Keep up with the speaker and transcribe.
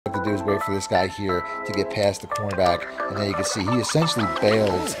to do is wait for this guy here to get past the cornerback, and then you can see he essentially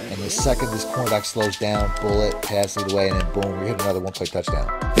bails, and the second this cornerback slows down, bullet, pass lead away, and then boom, we hit another one-play touchdown.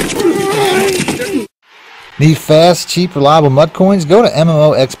 Need fast, cheap, reliable mud coins? Go to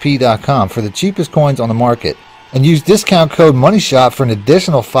MMOXP.com for the cheapest coins on the market. And use discount code MONEYSHOT for an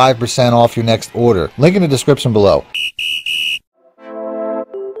additional 5% off your next order. Link in the description below.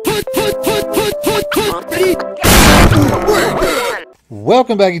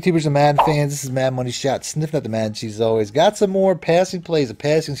 Welcome back, YouTubers and Madden fans. This is Mad Money Shot, sniffing at the Madden cheese as always. Got some more passing plays, a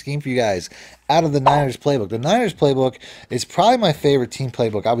passing scheme for you guys out of the Niners playbook. The Niners playbook is probably my favorite team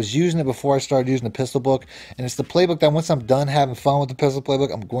playbook. I was using it before I started using the pistol book, and it's the playbook that once I'm done having fun with the pistol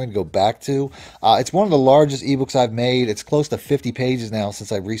playbook, I'm going to go back to. It's one of the largest ebooks I've made. It's close to 50 pages now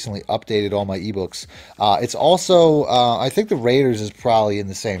since I recently updated all my ebooks. It's also, I think the Raiders is probably in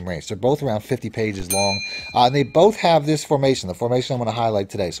the same range. They're both around 50 pages long, and they both have this formation, the formation I'm going to highlight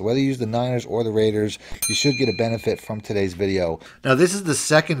today. So whether you use the Niners or the Raiders, you should get a benefit from today's video. Now, this is the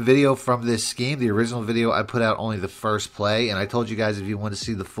second video from this scheme. The original video, I put out only the first play, and I told you guys if you want to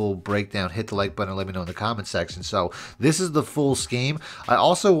see the full breakdown, hit the like button and let me know in the comment section. So this is the full scheme. I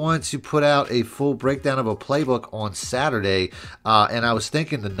also wanted to put out a full breakdown of a playbook on Saturday, and I was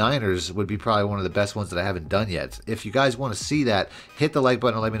thinking the Niners would be probably one of the best ones that I haven't done yet. If you guys want to see that, hit the like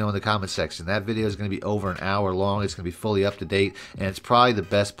button and let me know in the comment section. That video is going to be over an hour long. It's going to be fully up to date, and it's probably the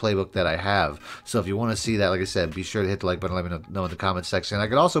best playbook that I have. So if you want to see that, like I said, be sure to hit the like button and let me know in the comment section. I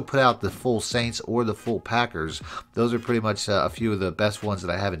could also put out the full Saints or the full Packers. Those are pretty much a few of the best ones that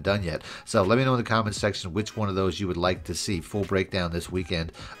I haven't done yet. So let me know in the comment section which one of those you would like to see full breakdown this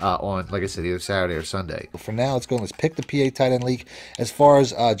weekend on, like I said, either Saturday or Sunday. For now, let's go and let's pick the PA tight end league. As far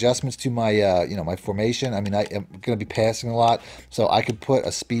as adjustments to my my formation, I mean, I am going to be passing a lot, so I could put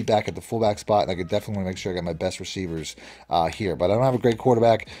a speed back at the fullback spot, and I could definitely want to make sure I got my best receivers here. But I don't have a great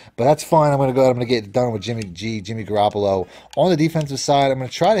quarterback, but that's fine. I'm going to go ahead. I'm going to get it done with Jimmy Garoppolo. On the defensive side, I'm going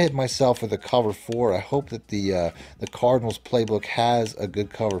to try to hit myself with a cover 4. I hope that the Cardinals playbook has a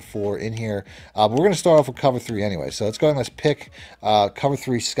good cover 4 in here. But we're going to start off with cover 3 anyway. So let's go ahead and let's pick cover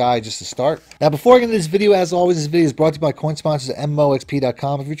 3 Sky just to start. Now, before I get into this video, as always, this video is brought to you by coin sponsors at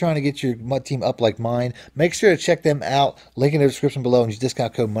MMOXP.com. If you're trying to get your MUT team up like mine, make sure to check them out. Link in the description below, and use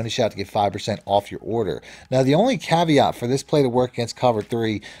discount code MONEYSHOT to get 5% off your order. Now, the only caveat for this play to work against cover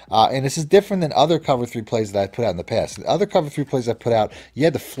 3, and this is different than other cover 3 plays that I put out in the past. The other cover 3 plays I put out, you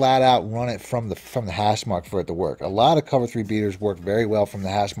had to flat out run it from the hash mark for it to work. A lot of cover 3 beaters work very well from the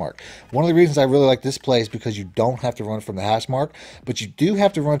hash mark. One of the reasons I really like this play is because you don't have to run from the hash mark, but you do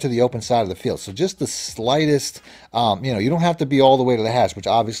have to run to the open side of the field. So just the slightest, you don't have to be all the way to the hash, which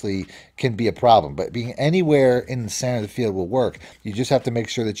obviously can be a problem, but being anywhere in the center of the field will work. You just have to make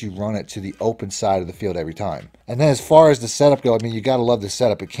sure that you run it to the open side of the field every time. And then as far as the setup go, I mean, you got to love the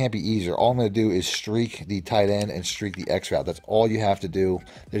setup. It can't be easier. All I'm going to do is streak the tight end and streak the X route. That's all you have to do.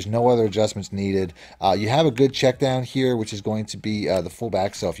 There's no other adjustments needed. You have a good check down here, which is going to be the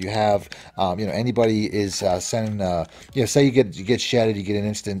fullback. So if you have, anybody is sending, say you get shedded, you get an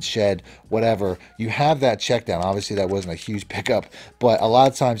instant shed, whatever, you have that check down. Obviously, that wasn't a huge pickup, but a lot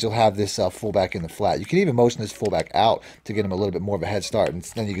of times you'll have this fullback in the flat. You can even motion this fullback out to get him a little bit more of a head start, and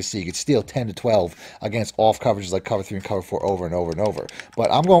then you can see you can steal 10 to 12 against off coverages like cover 3 and cover 4 over and over and over.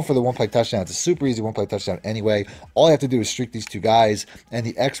 But I'm going for the one-play touchdown. It's a super easy one-play touchdown anyway. All I have to do is streak these two guys, and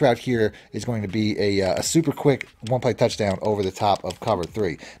the X route here is going to be a super quick one-play touchdown over the top of cover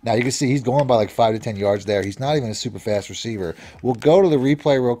 3. Now you can see he's going by like 5 to 10 yards there. He's not even a super fast receiver. We'll go to the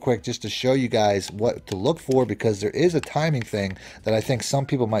replay real quick just to show you guys what to look for, because there is a timing thing that I think some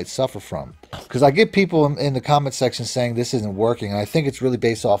people might suffer from. Because I get people in the comment section saying this isn't working, and I think it's really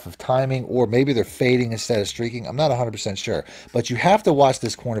based off of timing, or maybe they're fading instead of streaking. I'm not 100% sure, but you have to watch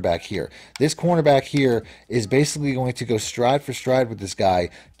this cornerback here. This cornerback here is basically going to go stride for stride with this guy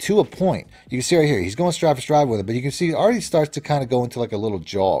to a point. You can see right here, he's going stride for stride with him, but you can see it already starts to kind of go into like a little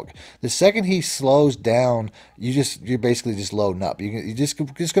jog. The second he slows down, you're basically just loading up. You're just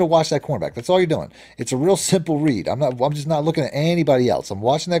going to watch that cornerback. That's all you're doing. It's a real simple read. I'm just not looking at anybody else. I'm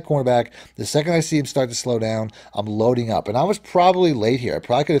watching that cornerback. The second I see him start to slow down, I'm loading up. And I was probably late here. I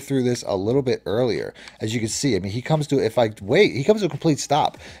probably could have threw this a little bit earlier. As you can see, I mean, he comes to, if I wait, he comes to a complete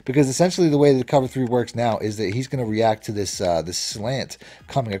stop, because essentially the way the cover 3 works now is that he's going to react to this this slant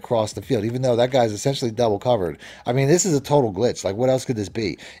coming across the field, even though that guy's essentially double covered. I mean, this is a total glitch. Like, what else could this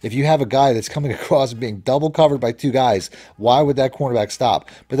be? If you have a guy that's coming across and being double covered by two guys, why would that cornerback stop?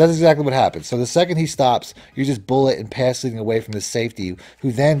 But that's exactly what happens. So the second he stops, you're just bullet and pass leading away from the safety,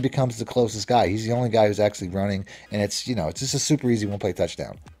 who then becomes the closest guy. He's the only guy who's actually running, and it's, it's just a super easy one-play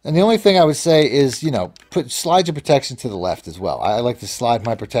touchdown. And the only thing I would say is, you know, slide your protection to the left as well. I like to slide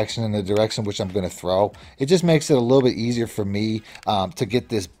my protection in the direction which I'm going to throw. It just makes it a little bit easier for me to get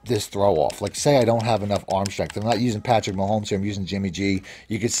this throw off. Like, say I don't have enough arm strength. I'm not using Patrick Mahomes here. I'm using Jimmy G.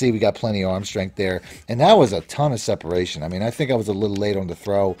 You can see we got plenty of arm strength there. And that was a ton of separation. I mean, I think I was a little late on the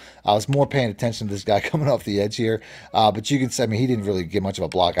throw. I was more paying attention to this guy coming off the edge here. But you can see, I mean, he didn't really get much of a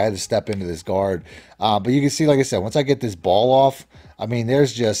block. I had to step into this guard. But you can see, like I said, once I get this ball off, I mean,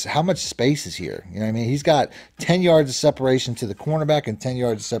 there's just how much space is here. You know what I mean? He's got 10 yards of separation to the cornerback and 10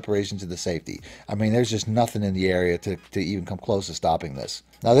 yards of separation to the safety. I mean, there's just nothing in the area to even come close to stopping this.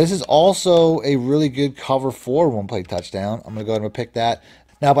 Now, this is also a really good cover 4 one-play touchdown. I'm going to go ahead and pick that.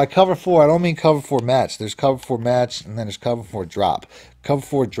 Now, by cover 4, I don't mean cover 4 match. There's cover 4 match, and then there's cover 4 drop. Cover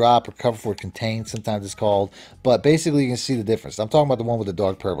 4 drop or cover 4 contain, sometimes it's called. But basically, you can see the difference. I'm talking about the one with the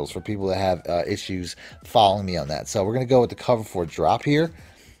dark purples for people that have issues following me on that. So we're going to go with the cover 4 drop here.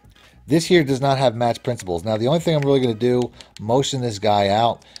 This here does not have match principles. Now, the only thing I'm really going to do, motion this guy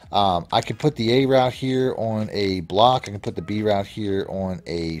out. I can put the A route here on a block. I can put the B route here on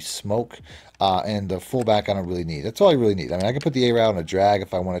a smoke. And the fullback I don't really need. That's all I really need. I mean, I can put the A route on a drag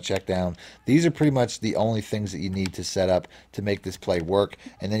if I want to check down. These are pretty much the only things that you need to set up to make this play work.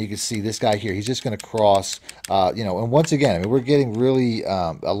 And then you can see this guy here. He's just going to cross, you know, and once again, I mean, we're getting really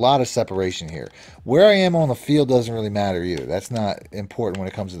a lot of separation here. Where I am on the field doesn't really matter either. That's not important when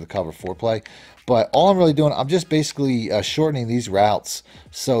it comes to the cover 4 play. But all I'm really doing, I'm just basically shortening these routes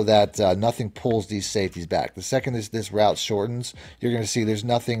so that nothing pulls these safeties back. The second this route shortens, you're going to see there's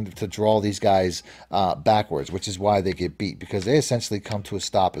nothing to draw these guys backwards, which is why they get beat, because they essentially come to a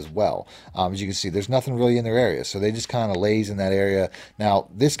stop as well. As you can see, there's nothing really in their area, so they just kind of lays in that area. Now,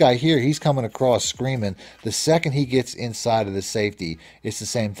 this guy here, he's coming across screaming. The second he gets inside of the safety, it's the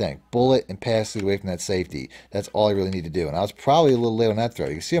same thing. Bullet and pass away from that safety. That's all I really need to do. And I was probably a little late on that throw.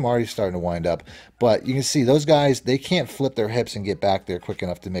 You can see I'm already starting to wind up. But you can see those guys, they can't flip their hips and get back there quick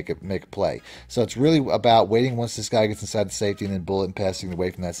enough to make a play. So it's really about waiting once this guy gets inside the safety and then bullet and passing away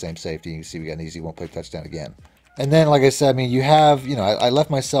from that same safety. You can see we got an easy one-play touchdown again. And then, like I said, I mean, you have, you know, I left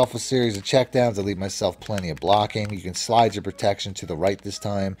myself a series of checkdowns. I leave myself plenty of blocking. You can slide your protection to the right this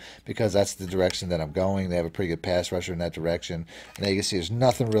time because that's the direction that I'm going. They have a pretty good pass rusher in that direction. And you can see there's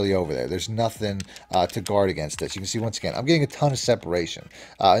nothing really over there. There's nothing to guard against this. You can see, once again, I'm getting a ton of separation.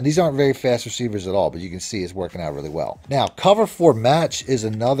 And these aren't very fast receivers at all, but you can see it's working out really well. Now, cover 4 match is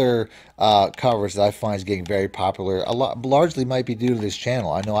another coverage that I find is getting very popular. Largely might be due to this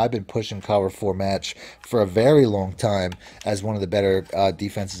channel. I know I've been pushing cover 4 match for a very long time as one of the better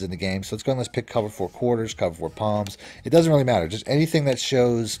defenses in the game. So let's go and let's pick cover 4 quarters, cover 4 palms. It doesn't really matter. Just anything that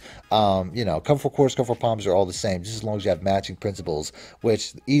shows, you know, cover 4 quarters, cover 4 palms are all the same, just as long as you have matching principles,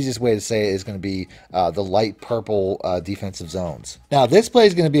 which the easiest way to say it is going to be the light purple defensive zones. Now, this play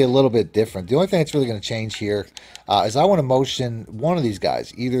is going to be a little bit different. The only thing that's really going to change here is I want to motion one of these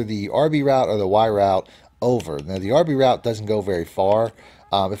guys, either the RB route or the Y route, over. Now, the RB route doesn't go very far.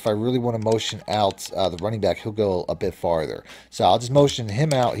 If I really want to motion out the running back, he'll go a bit farther. So I'll just motion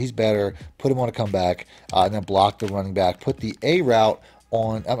him out. He's better. Put him on a comeback, and then block the running back. Put the A route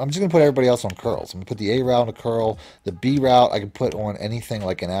on. I'm just going to put everybody else on curls. I'm going to put the A route on a curl. The B route I can put on anything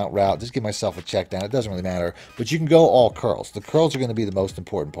like an out route. Just give myself a check down. It doesn't really matter. But you can go all curls. The curls are going to be the most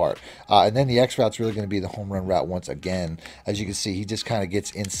important part. And then the X route's really going to be the home run route once again. As you can see, he just kind of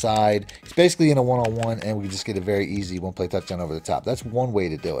gets inside. He's basically in a one-on-one, and we just get a very easy one-play touchdown over the top. That's one way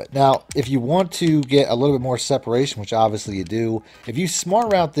to do it. Now, if you want to get a little bit more separation, which obviously you do, if you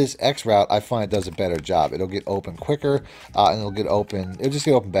smart route this X route, I find it does a better job. It'll get open quicker, and it'll get open. It'll just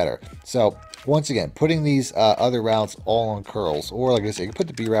get open better. So once again, putting these other routes all on curls, or like I said, you can put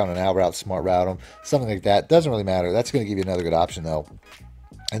the B route and out route, smart route them, something like that. Doesn't really matter. That's going to give you another good option though.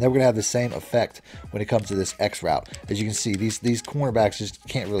 And then we're going to have the same effect when it comes to this X route. As you can see, these cornerbacks just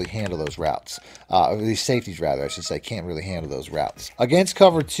can't really handle those routes. Or these safeties, rather, I should say, can't really handle those routes. Against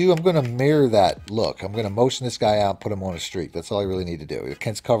cover 2, I'm going to mirror that look. I'm going to motion this guy out, put him on a streak. That's all I really need to do.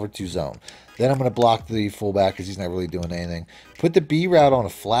 Against cover 2 zone. Then I'm going to block the fullback because he's not really doing anything. Put the B route on a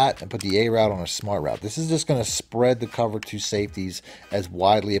flat and put the A route on a smart route. This is just going to spread the cover 2 safeties as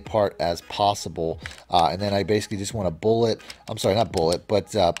widely apart as possible. And then I basically just want to bullet, I'm sorry, not bullet,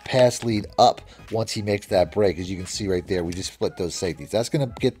 but pass lead up once he makes that break. As you can see right there, we just split those safeties. That's going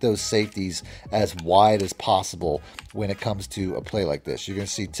to get those safeties as wide as possible when it comes to a play like this. You're going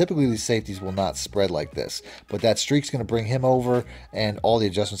to see typically these safeties will not spread like this. But that streak's going to bring him over, and all the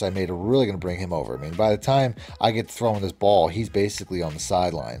adjustments I made are really going to bring him over. I mean, by the time I get throwing this ball, he's basically on the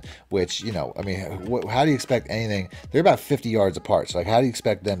sideline, which, you know, I mean, how do you expect anything? They're about 50 yards apart. So, like, how do you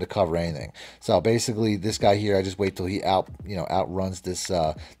expect them to cover anything? So, basically, this guy here, I just wait till he outruns this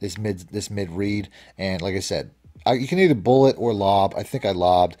mid read. And like I said, you can either bullet or lob. I think I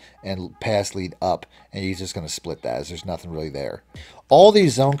lobbed and pass lead up, and he's just going to split that as there's nothing really there. All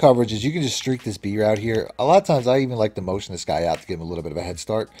these zone coverages, you can just streak this B route here. A lot of times I even like to motion this guy out to give him a little bit of a head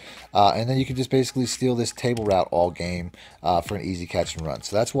start. And then you can just basically steal this table route all game for an easy catch and run.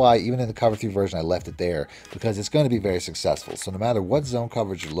 So that's why even in the cover 3 version I left it there, because it's going to be very successful. So no matter what zone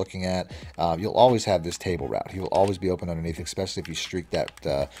coverage you're looking at, you'll always have this table route. He will always be open underneath, especially if you streak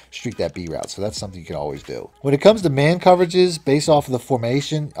that B route. So that's something you can always do. When it comes to man coverages, based off of the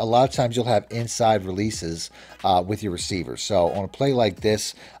formation, a lot of times you'll have inside releases with your receivers. So on a play like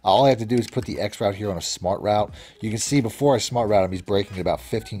this, all I have to do is put the X route here on a smart route. You can see before I smart route him, he's breaking at about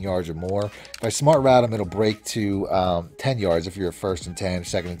 15 yards or more. If I smart route him, it'll break to 10 yards if you're a 1st and 10,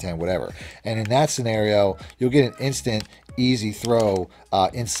 2nd and 10, whatever. And in that scenario, you'll get an instant easy throw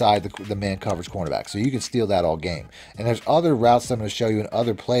inside the man coverage cornerback. So you can steal that all game. And there's other routes that I'm going to show you in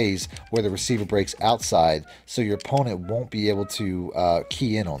other plays where the receiver breaks outside, so your opponent won't be able to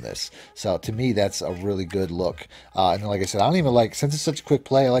key in on this. So to me, that's a really good look. And then, like I said, I don't even like, since it's such a quick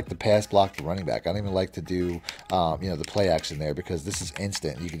play, I like to pass block the running back. I don't even like to do the play action there, because this is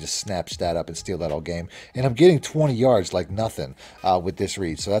instant. You can just snatch that up and steal that all game. And I'm getting 20 yards like nothing with this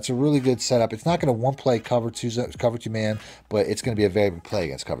read. So that's a really good setup. It's not going to one play cover two man, but it's going to be a very big play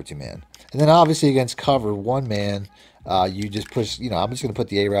against cover 2 man. And then obviously against cover 1 man, you just push, I'm just going to put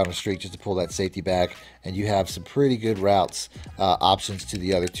the A route on the streak just to pull that safety back, and you have some pretty good routes, options to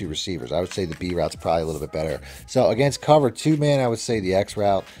the other 2 receivers. I would say the B route's probably a little bit better. So against cover 2 man, I would say the X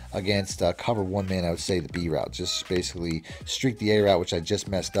route. Against cover 1 man, I would say the B route. Just basically streak the A route, which I just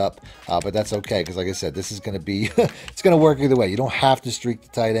messed up, but that's okay, because like I said, this is going to be, it's going to work either way. You don't have to streak the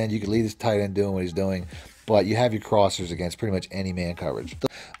tight end. You can leave this tight end doing what he's doing, but you have your crossers against pretty much any man coverage.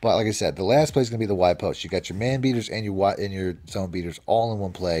 But like I said, the last play is going to be the wide post. You got your man beaters and your zone beaters all in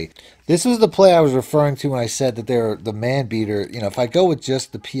one play. This was the play I was referring to when I said that they're the man beater. If I go with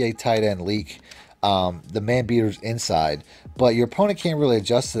just the PA tight end leak, the man beater's inside, but your opponent can't really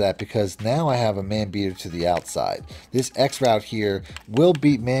adjust to that, because now I have a man beater to the outside. This X route here will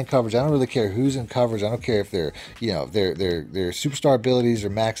beat man coverage. I don't really care who's in coverage. I don't care if their superstar abilities are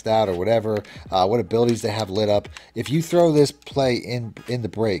maxed out or whatever, what abilities they have lit up. If you throw this play in the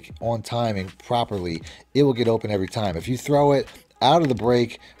break on timing properly, it will get open every time. If you throw it out of the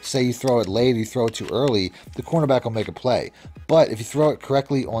break, say you throw it late, you throw it too early, the cornerback will make a play. But if you throw it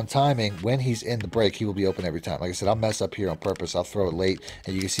correctly on timing, when he's in the break, he will be open every time. Like I said, I'll mess up here on purpose. I'll throw it late,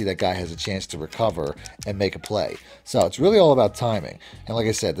 and you can see that guy has a chance to recover and make a play. So it's really all about timing. And like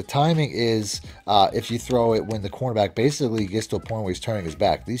I said, the timing is if you throw it when the cornerback basically gets to a point where he's turning his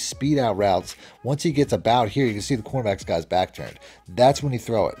back. These speed out routes, once he gets about here, you can see the cornerback's guy's back turned. That's when you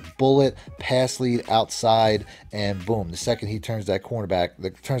throw it. Bullet, pass lead, outside, and boom. The second he turns that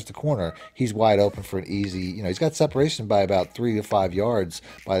cornerback, turns the corner, he's wide open for an easy, he's got separation by about 3 to 5 yards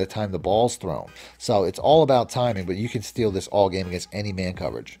by the time the ball's thrown. So it's all about timing, but you can steal this all game against any man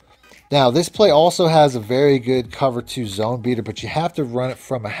coverage. Now, this play also has a very good cover 2 zone beater, but you have to run it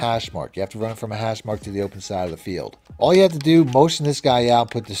from a hash mark. You have to run it from a hash mark to the open side of the field. All you have to do, motion this guy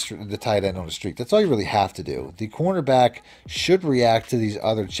out, put the tight end on the streak. That's all you really have to do. The cornerback should react to these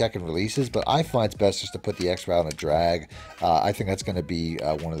other check and releases, but I find it's best just to put the X route on a drag. I think that's going to be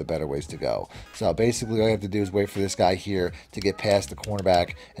one of the better ways to go. So basically, all you have to do is wait for this guy here to get past the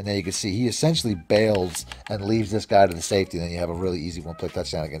cornerback, and then you can see he essentially bails and leaves this guy to the safety, and then you have a really easy one-play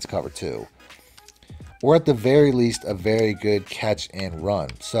touchdown against cover 2. Or at the very least, a very good catch and run.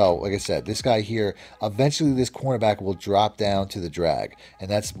 So, like I said, this guy here, eventually this cornerback will drop down to the drag. And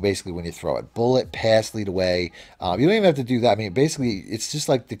that's basically when you throw it. Bullet, pass, lead away. You don't even have to do that. I mean, basically, it's just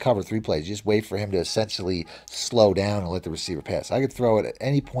like the cover 3 plays. You just wait for him to essentially slow down and let the receiver pass. I could throw it at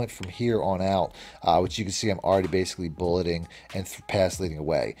any point from here on out, which you can see I'm already basically bulleting and pass leading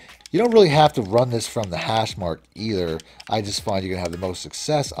away. You don't really have to run this from the hash mark either. I just find you're going to have the most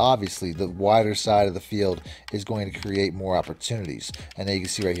success. Obviously, the wider side of the field is going to create more opportunities. And then you can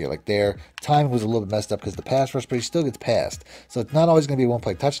see right here, like there, timing was a little bit messed up because the pass rush, but he still gets passed. So it's not always going to be a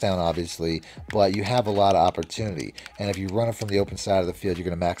one-play touchdown, obviously, but you have a lot of opportunity. And if you run it from the open side of the field, you're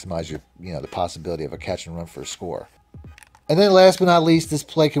going to maximize your, the possibility of a catch and run for a score. And then last but not least, this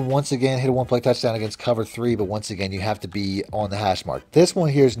play can once again hit a one-play touchdown against cover 3, but once again, you have to be on the hash mark. This one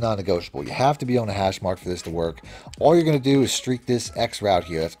here is non-negotiable. You have to be on the hash mark for this to work. All you're going to do is streak this X route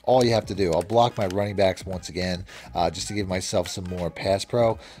here. That's all you have to do. I'll block my running backs once again just to give myself some more pass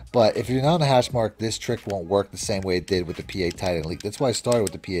pro. But if you're not on the hash mark, this trick won't work the same way it did with the PA tight end leak. That's why I started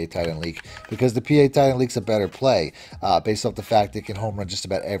with the PA tight end leak, because the PA tight end leak's a better play based off the fact it can home run just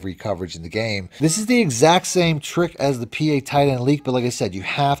about every coverage in the game. This is the exact same trick as the PA tight end leak, but like I said, you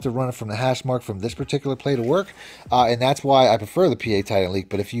have to run it from the hash mark from this particular play to work, and that's why I prefer the PA tight end leak.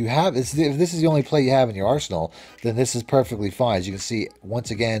 But if this is the only play you have in your arsenal, then this is perfectly fine. As you can see, once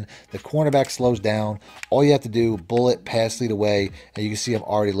again, the cornerback slows down. All you have to do, bullet, pass lead away, and you can see I'm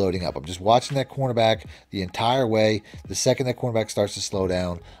already loading up. I'm just watching that cornerback the entire way. The second that cornerback starts to slow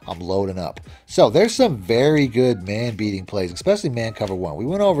down, I'm loading up. So there's some very good man-beating plays, especially man cover 1. We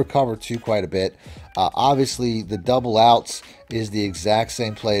went over cover 2 quite a bit. Obviously, the double outs is the exact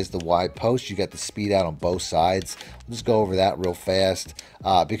same play as the wide post. You got the speed out on both sides. We'll just go over that real fast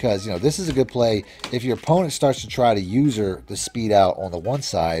because, you know, this is a good play. If your opponent starts to try to user the speed out on the one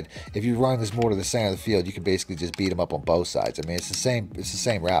side, if you run this more to the center of the field, you can basically just beat them up on both sides. I mean, it's the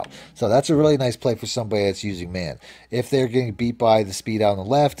same route. So that's a really nice play for somebody that's using man. If they're getting beat by the speed out on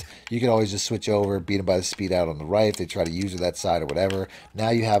the left, you can always just switch over, beat them by the speed out on the right. If they try to user that side or whatever, now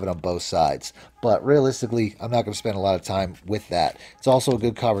you have it on both sides. But realistically, I'm not going to spend a lot of time with that. It's also a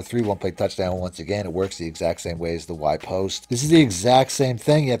good cover 3 one-play touchdown. Once again, it works the exact same way as the wide post. This is the exact same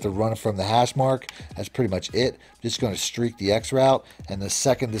thing. You have to run it from the hash mark. That's pretty much it. Just going to streak the X route, and the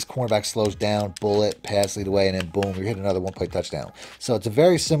second this cornerback slows down, bullet, pass lead away, and then boom, you're hitting another one-play touchdown. So it's a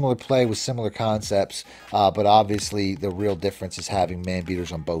very similar play with similar concepts, but obviously the real difference is having man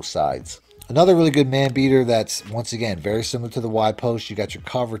beaters on both sides. Another really good man beater that's, once again, very similar to the wide post. You got your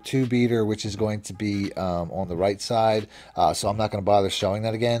cover 2 beater, which is going to be on the right side. So I'm not going to bother showing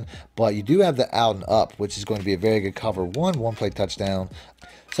that again. But you do have the out and up, which is going to be a very good cover 1 one-play touchdown.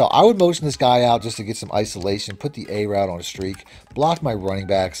 So I would motion this guy out just to get some isolation, put the A route on a streak, block my running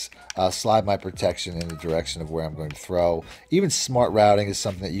backs, slide my protection in the direction of where I'm going to throw. Even smart routing is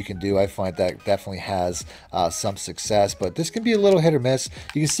something that you can do. I find that definitely has some success, but this can be a little hit or miss.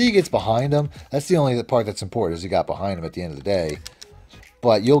 You can see he gets behind him. That's the only part that's important, is he got behind him at the end of the day.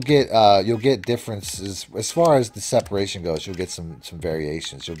 But you'll get differences as far as the separation goes. You'll get some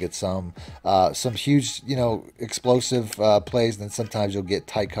variations. You'll get some huge, you know, explosive plays, and then sometimes you'll get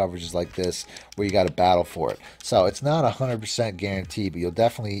tight coverages like this where you got to battle for it. So it's not 100% guaranteed, but you'll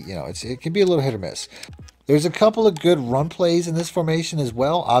definitely, you know, it can be a little hit or miss. There's a couple of good run plays in this formation as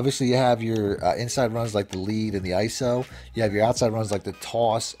well. Obviously, you have your inside runs like the lead and the ISO. You have your outside runs like the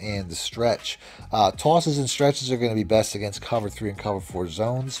toss and the stretch. Tosses and stretches are going to be best against cover 3 and cover 4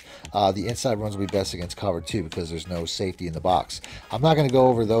 zones. The inside runs will be best against cover 2 because there's no safety in the box. I'm not going to go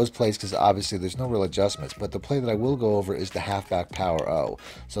over those plays because obviously there's no real adjustments, but the play that I will go over is the halfback power O.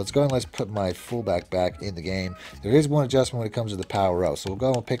 So let's go and let's put my fullback back in the game. There is one adjustment when it comes to the power O, so we'll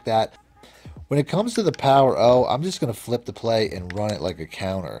go and pick that. When it comes to the power O, I'm just going to flip the play and run it like a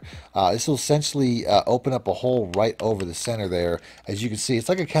counter. This will essentially open up a hole right over the center there. As you can see, it's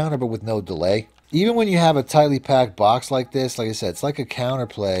like a counter but with no delay. Even when you have a tightly packed box like this, like I said, it's like a counter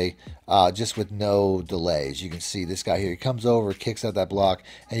play just with no delays. You can see this guy here. He comes over, kicks out that block,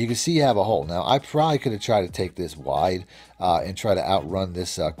 and you can see you have a hole. Now, I probably could have tried to take this wide and try to outrun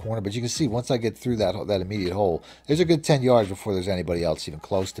this corner, but you can see once I get through that immediate hole, there's a good 10 yards before there's anybody else even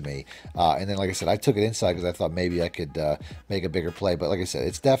close to me. And then, like I said, I took it inside because I thought maybe I could make a bigger play. But like I said,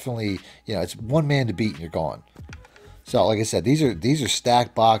 it's definitely, you know, it's one man to beat and you're gone. So, like I said, these are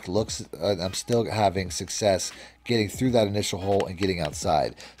stacked box looks. I'm still having success getting through that initial hole and getting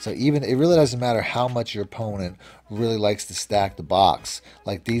outside. So even it really doesn't matter how much your opponent really likes to stack the box.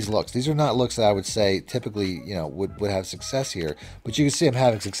 Like these looks, these are not looks that I would say typically, you know, would have success here, but you can see I'm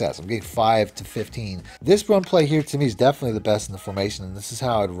having success. I'm getting 5 to 15. This run play here to me is definitely the best in the formation, and this is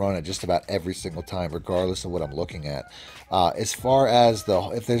how I'd run it just about every single time, regardless of what I'm looking at. As far as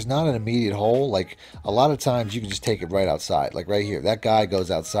if there's not an immediate hole, like a lot of times you can just take it right outside. Like right here, that guy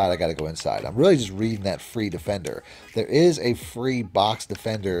goes outside, I got to go inside. I'm really just reading that free defender. There is a free box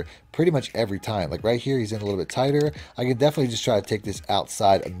defender pretty much every time. Like right here, he's in a little bit tighter. I can definitely just try to take this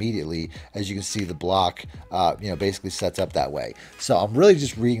outside immediately. As you can see, the block, you know, basically sets up that way. So I'm really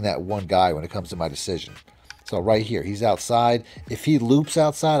just reading that one guy when it comes to my decision. So right here, he's outside. If he loops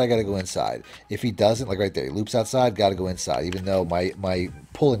outside, I got to go inside. If he doesn't, like right there, he loops outside, got to go inside. Even though my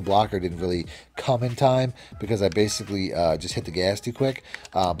pulling blocker didn't really come in time because I basically just hit the gas too quick.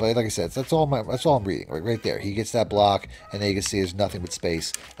 But like I said, that's all I'm reading right there. He gets that block, and then you can see there's nothing but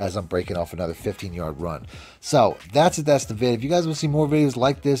space as I'm breaking off another 15-yard run. So that's it. That's the vid. If you guys want to see more videos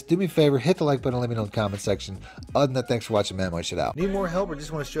like this, do me a favor, hit the like button, and let me know in the comment section. Other than that, thanks for watching, man. My shit out. Need more help or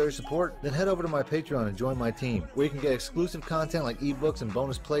just want to show your support? Then head over to my Patreon and join my team, where you can get exclusive content like ebooks and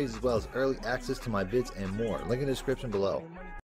bonus plays, as well as early access to my vids and more. Link in the description below.